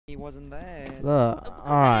He wasn't there. Look, Because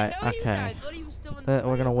alright, I didn't know he was there. I okay. thought he was still in the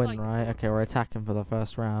We're gonna place, win, like, right? Okay, we're attacking for the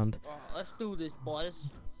first round. let's do this, boys.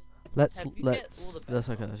 Let's Have you get all the best let's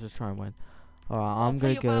okay. songs? Let's just try and win. Alright, I'll I'm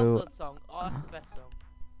play gonna your go. Battlefield song. Oh, that's the best song.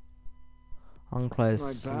 I'm gonna play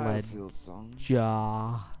My Battlefield song.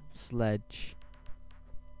 Sledge.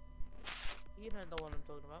 You know the one I'm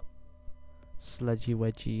talking about. Sledgy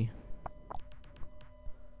wedgy.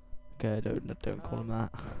 Okay, don't call him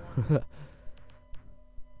that.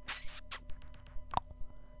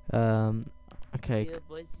 Okay. Yeah,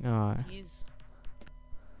 boys. Alright. He's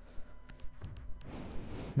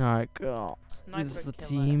Alright, go. sniper This is the killer.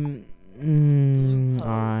 team. Lupo.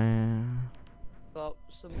 Alright. Got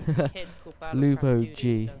some kid called Battlefield Lupo Duty.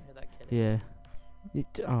 G. Don't know who that kid is.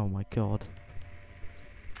 Yeah. Oh my god.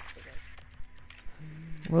 Okay,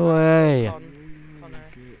 guys. Away. Connor.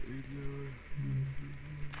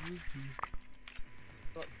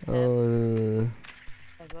 Got Tev.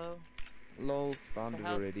 Evo. Lol, found it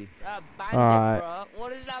house- already. Bandit, Alright. bro.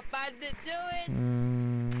 What is that bandit doing?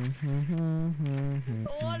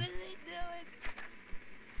 What is he doing?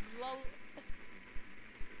 Lol.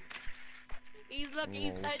 He's looking,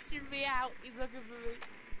 he's Lol. searching me out. He's looking for me.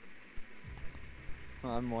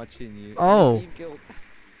 I'm watching you. Oh. Team killed.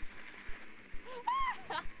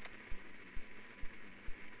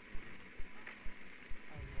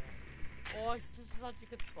 Oh, it's just such a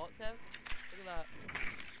good spot, Tev. Look at that.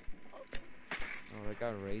 Oh, that guy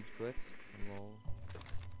rage quit. Lol.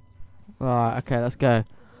 Alright, okay, let's go.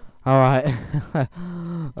 Alright.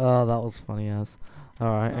 Oh, that was funny as.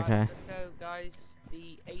 Alright, Right, okay. let's go, guys.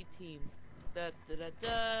 The A team. Da da da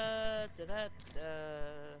da da da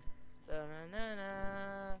da na na na.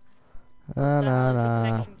 Na na.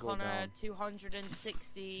 Connection Go Connor down.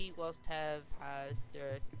 260, whilst Tev has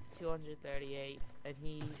 238, and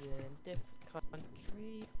he's in different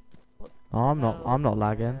country. What Oh, I'm the not. hell, I'm not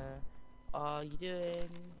lagging. Are you doing?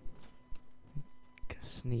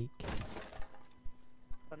 Sneak.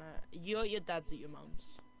 Connor? You're at your dad's at your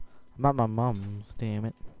mum's. I'm at my mum's. Damn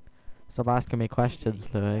it. Stop asking me questions,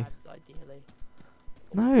 Your Louis. dad's, ideally.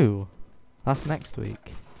 No. That's next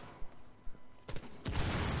week.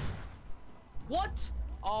 What?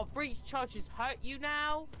 Are breach charges hurt you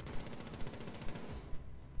now?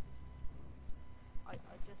 I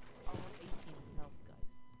want 18 health, guys.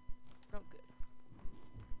 Not good.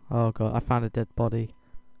 Oh god, I found a dead body.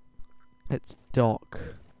 It's Doc.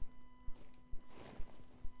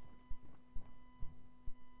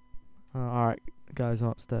 Alright, guys, I'm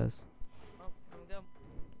upstairs. Oh, there we go.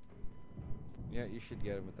 Yeah, you should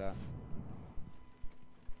get him with that.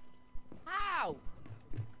 How?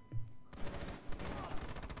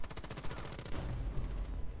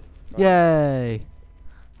 Yay!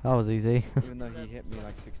 That was easy. Even though he hit me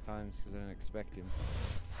like 6 times because I didn't expect him.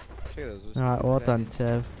 Shit, I was just Alright, well done,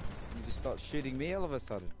 defending. Tev. You just start shooting me all of a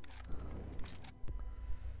sudden.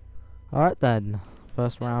 Alright then.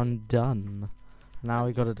 First round done. Now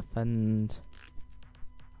we gotta defend.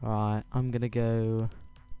 Alright, I'm gonna go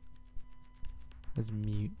as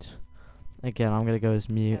mute. Again, I'm gonna go as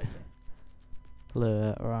mute.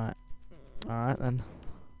 Lure, right. Alright then.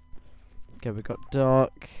 Okay, we got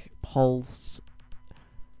Doc, Pulse,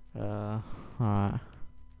 alright.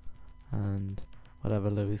 And whatever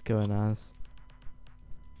Louis going as.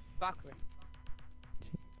 Valkyrie.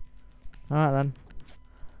 Alright then.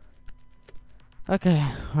 Okay,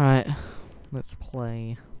 alright. Let's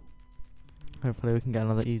play. Hopefully we can get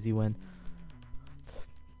another easy win.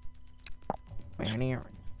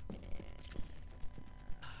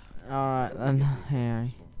 Alright then.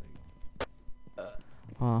 Here.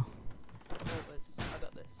 Oh. Oh, Liz, I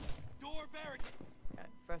got this. Door barricade. Okay,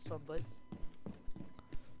 first one, Blizz.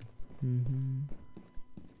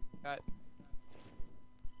 Right.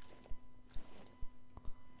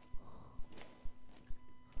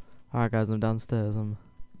 Alright guys, I'm downstairs. What are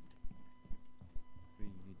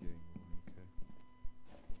you doing, Monica?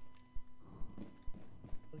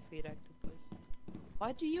 We feed active, Blizz.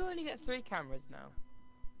 Why do you only get 3 cameras now?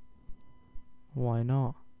 Why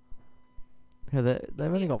not? Yeah, they've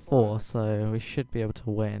only get got 4. 4, so we should be able to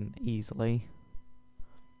win easily.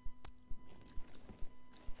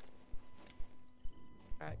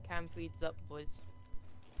 Alright, cam feeds up, boys.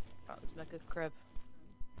 Right, let's make a crib.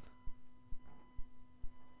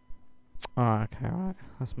 Alright, okay, alright.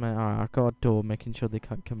 That's my alright, I've got a door making sure they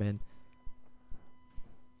can't come in.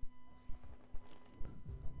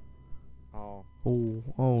 Oh.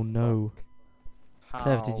 Oh no. Fuck.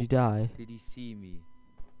 Tev, did you die? Did he see me?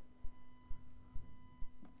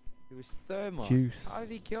 It was Therma. Juice. How did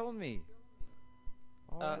he kill me?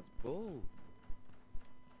 Oh, that's bull.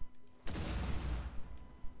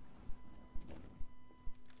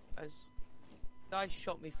 Guy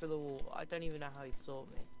shot me through the wall. I don't even know how he saw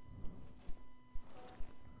me.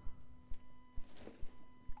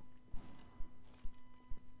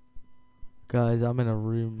 Guys, I'm in a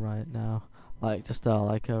room right now. Like, just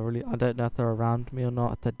like a really. I don't know if they're around me or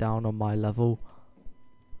not. If they're down on my level.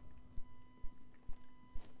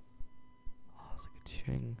 Oh, it's a good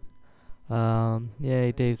string.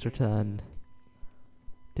 Yay, Dave's returned.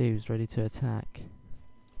 Dave's ready to attack.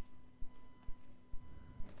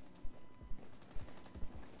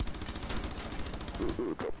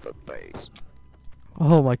 Drop the base.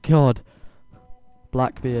 Oh my god.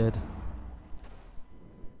 Blackbeard.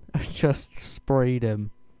 I just sprayed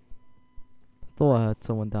him. Thought I heard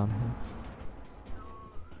someone down here.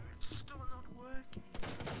 Still not working.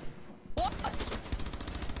 What?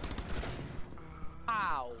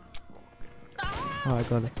 Ow. Oh, I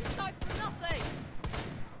got it. just died for nothing.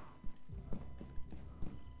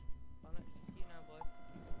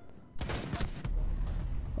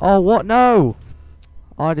 Oh, what? No!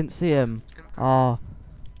 Oh, I didn't see him. Oh.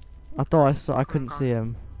 I thought I saw. I couldn't see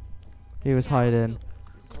him. He was hiding.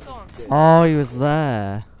 Oh, he was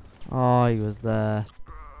there. Oh, he was there.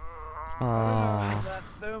 Oh. That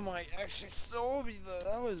thermite actually saw me though.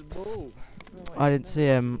 That was bull. I didn't see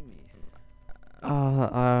him.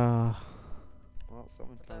 Well,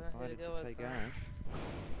 someone I don't know who to decided go to with take for Ash.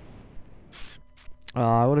 Oh,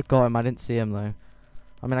 I would have got him. I didn't see him though.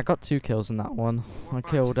 I mean, I got 2 kills in that one. I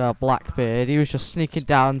killed Blackbeard. He was just sneaking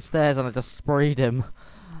downstairs, and I just sprayed him.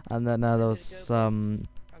 And then there was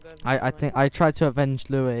I think I tried to avenge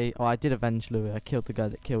Louis. Oh, I did avenge Louis. I killed the guy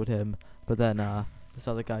that killed him. But then this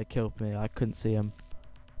other guy killed me. I couldn't see him.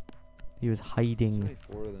 He was There's hiding. only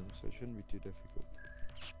 4 of them, so it shouldn't be too difficult.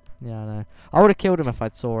 Yeah, I know. I would have killed him if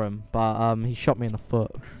I'd saw him, but he shot me in the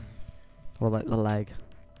foot, or like the leg,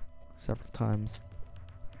 several times.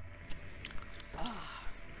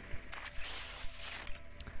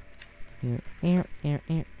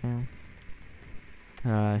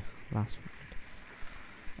 Alright, last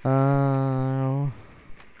round.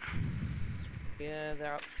 Yeah,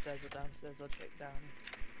 they're upstairs or downstairs. I'll check down.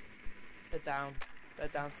 They're down. They're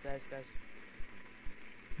downstairs, guys.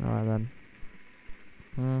 Alright then.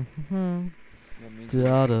 That means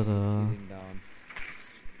Da da we're da. sitting down.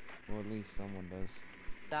 Or at least someone does.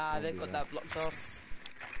 Nah, Don't they've do got that. that blocked off.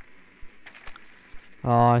 Oh,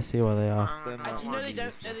 I see where they are. They're not Actually, no, they really don't.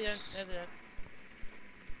 useful. No, they don't.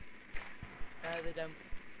 No, they don't. No, they don't.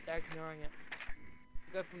 They're ignoring it.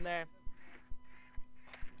 Go from there.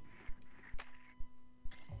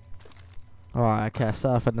 Alright, okay, I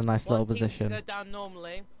set up in a nice little One team can position. go down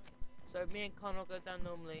normally. So me and Connor go down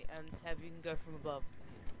normally, and Tev, you can go from above.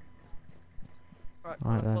 Right, Alright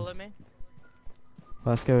Connor, then. follow me.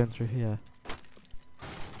 Let's go in through here.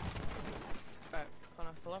 Right, Connor,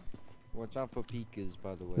 follow. Watch out for peekers,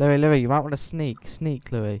 by the way. Louis, you might want to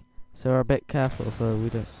sneak, Louis. So we're a bit careful so we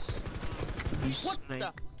don't. What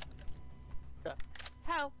the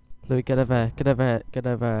hell? Louis, get over here, get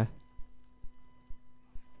over here.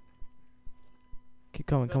 Keep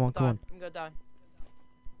coming, come on. I'm gonna die.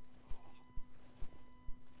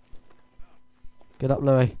 Get up,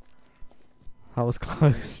 Louis. That was I'm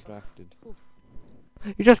close. distracted.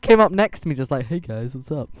 You just came up next to me just like, hey guys,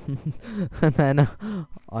 what's up? And then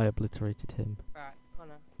I obliterated him. Alright,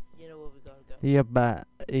 Connor, you know where we gotta go.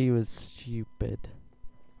 He was stupid.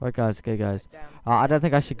 Right guys, okay guys. Down. I don't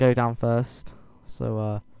think I should go down first.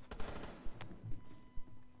 So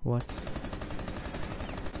what?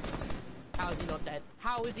 How is he not dead?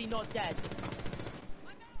 How is he not dead?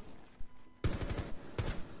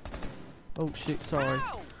 Oh shoot, sorry.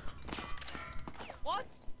 How? What?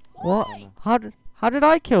 What? Why? How did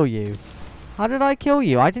I kill you? How did I kill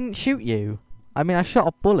you? I didn't shoot you. I mean, I shot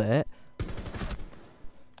a bullet.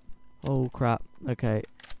 Oh crap. Okay.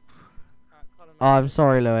 Alright, Connor, Oh, I'm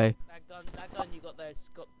sorry, Louis. that gun you got there has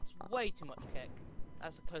got way too much kick.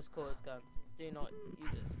 That's a close quarters gun. Do not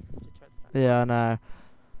use it to try to stand. Yeah, no.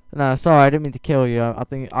 No, sorry, I didn't mean to kill you. I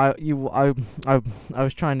think I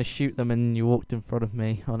was trying to shoot them and you walked in front of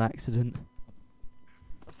me on accident.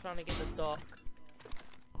 I'm trying to get the dock.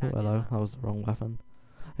 Oh, hello. That was the wrong weapon.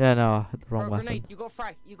 Yeah, no, I hit the wrong weapon. Grenade. You got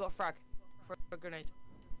frag. You got frag. For a grenade.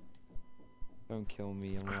 Don't kill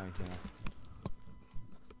me, I'm right here.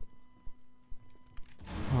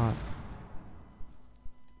 Alright.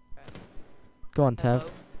 Go on, Tev.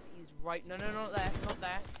 Hello. He's right. No, not there. Not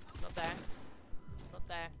there. Not there. Not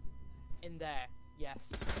there. In there.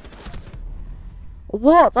 Yes.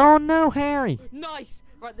 What? Oh no, Harry! Nice.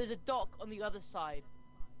 Right. There's a dock on the other side.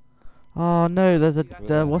 Oh no, there's a You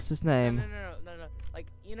guys- what's his No, name? no. Like,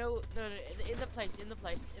 you know, no,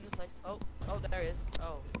 in the place. Oh, there he is.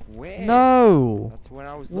 Oh. Where? No! That's when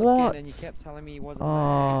I was What? looking and you kept telling me he wasn't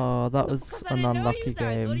Oh, that No, was because I an didn't know he unlucky was there.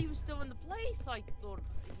 I thought he game. was still in the place. I thought.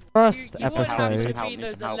 First you wouldn't episode. be Help me, between those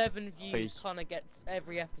some help, 11 views please. kind of gets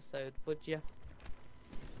every episode, would you?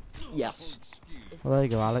 Yes. Well, there you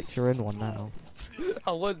go, Alex. You're in one now.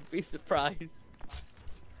 I wouldn't be surprised.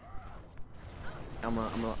 I'm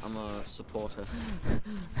a supporter.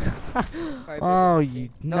 Very big Oh, ones, you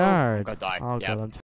yeah. nerd. I'm gonna die. Oh, Yeah. God, I'm